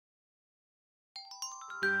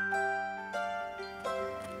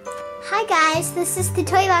Hi guys, this is the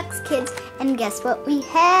Toybox Kids, and guess what we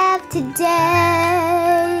have today?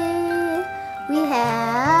 We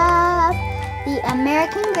have the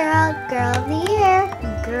American Girl of the Year,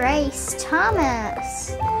 Grace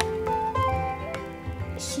Thomas.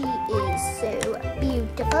 She is so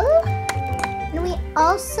beautiful. And we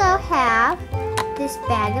also have this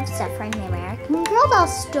bag of stuff from the American Girl doll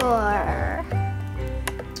store.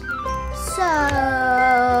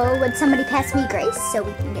 So, would somebody pass me Grace so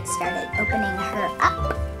we can get started opening her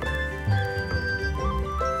up?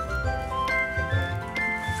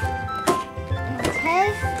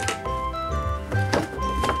 Okay.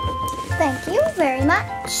 Thank you very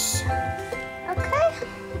much. Okay.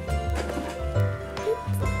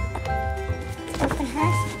 Let's open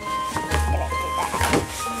her.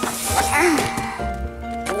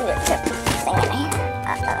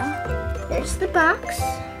 Uh-oh. There's the box.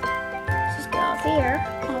 Here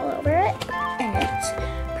all over it, and it's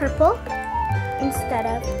purple instead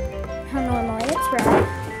of how normally it's red.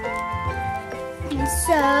 And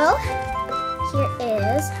so here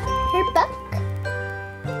is her book.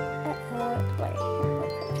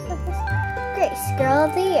 Grace, Girl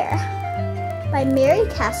of the Year by Mary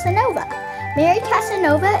Casanova. Mary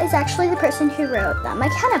Casanova is actually the person who wrote the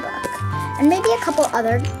McKenna book, and maybe a couple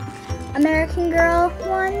other American Girl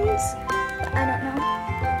ones, but I don't know.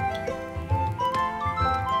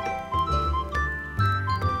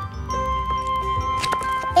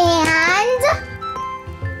 And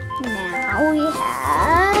now we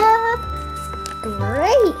have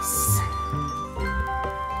Grace.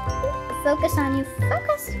 Focus on you.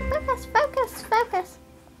 Focus, focus, focus, focus.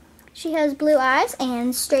 She has blue eyes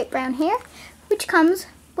and straight brown hair, which comes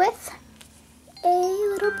with a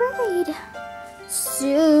little braid.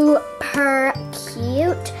 Super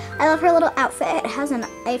cute. I love her little outfit. It has an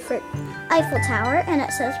Eiffel Tower, and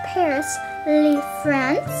it says Paris, Le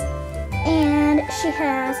France. And she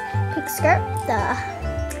has pink skirt, the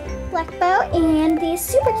black bow, and these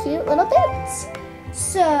super cute little boots.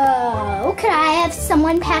 So, could I have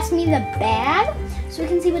someone pass me the bag so we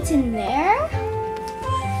can see what's in there?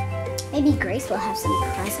 Maybe Grace will have some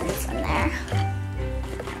presents in there.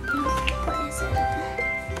 What is it?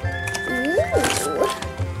 Ooh.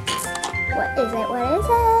 What is it? What is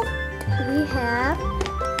it? We have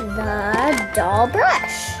the doll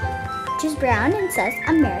brush, which is brown and says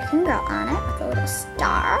American Girl on it with a little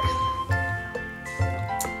star.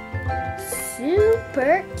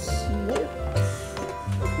 Super cute.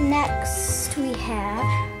 Next we have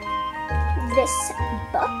this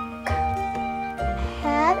book.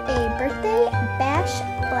 Have a birthday bash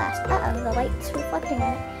blast. Uh-oh, the light's reflecting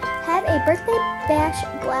on it. Have a birthday bash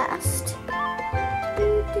blast.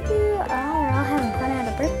 Oh, they're all having fun at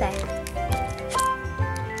a birthday.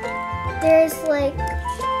 There's like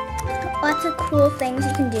lots of cool things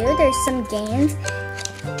you can do. There's some games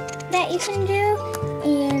that you can do,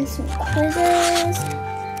 and some quizzes,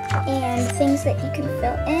 and things that you can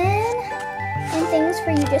fill in, and things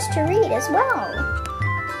for you just to read as well.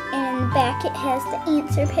 And back it has the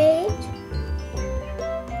answer page.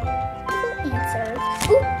 Answers.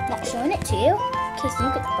 Ooh, not showing it to you, in case you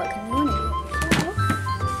get the book and you want to do it yourself.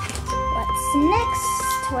 What's next?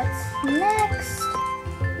 What's next?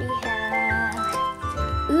 We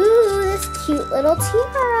have, ooh, this cute little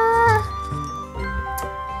tiara.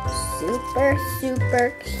 Super, super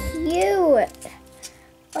cute.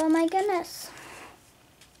 Oh my goodness.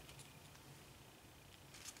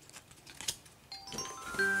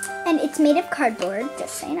 And it's made of cardboard,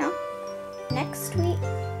 just so you know. Next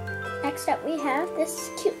up we have this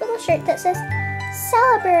cute little shirt that says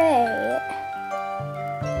Celebrate.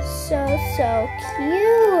 So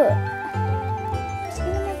cute. It's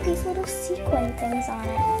gonna have these little sequin things on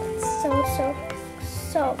it. It's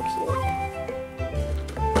so cute.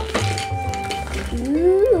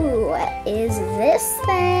 Ooh, what is this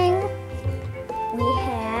thing? We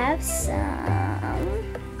have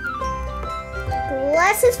some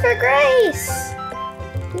glasses for Grace.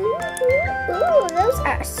 Ooh, those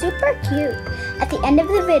are super cute. At the end of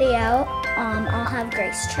the video, I'll have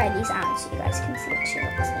Grace try these on so you guys can see what she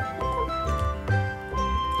looks like with them.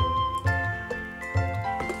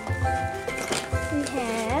 We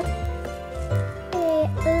have a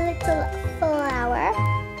little flower.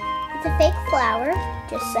 It's a fake flower,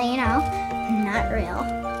 just so you know, not real.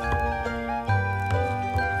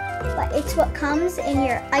 But it's what comes in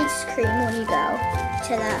your ice cream when you go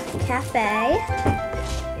to the cafe.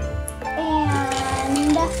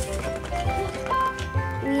 And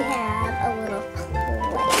we have a little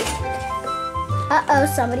plate. Uh-oh,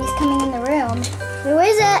 somebody's coming in the room. Who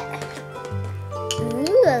is it?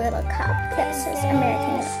 Ooh, a little cup that says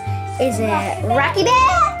American. Is it Rocky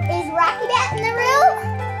Bear? Is Rocky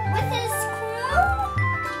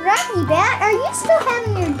Rocky Bat, are you still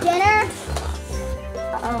having your dinner?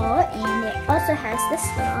 Oh, and it also has this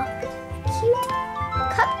little cute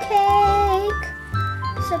cupcake.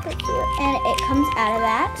 Super cute. And it comes out of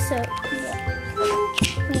that. So, yeah.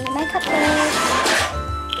 Me, my cupcake.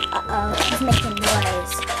 Uh-oh, he's making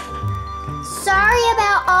noise. Sorry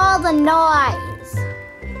about all the noise.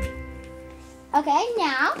 Okay,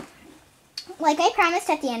 now, like I promised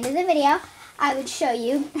at the end of the video, I would show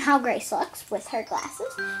you how Grace looks with her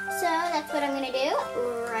glasses. So that's what I'm going to do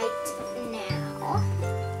right now.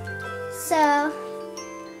 So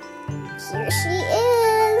here she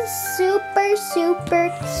is. Super, super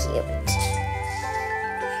cute.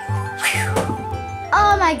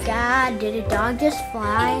 Oh my god, did a dog just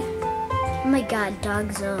fly? Oh my god,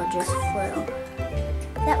 Dogzilla just flew.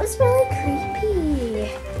 That was really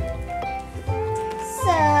creepy.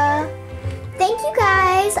 So, thank you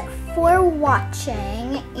guys for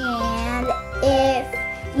watching, and if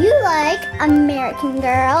you like American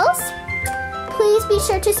Girls, please be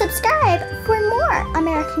sure to subscribe for more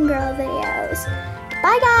American Girl videos.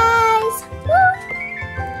 Bye guys!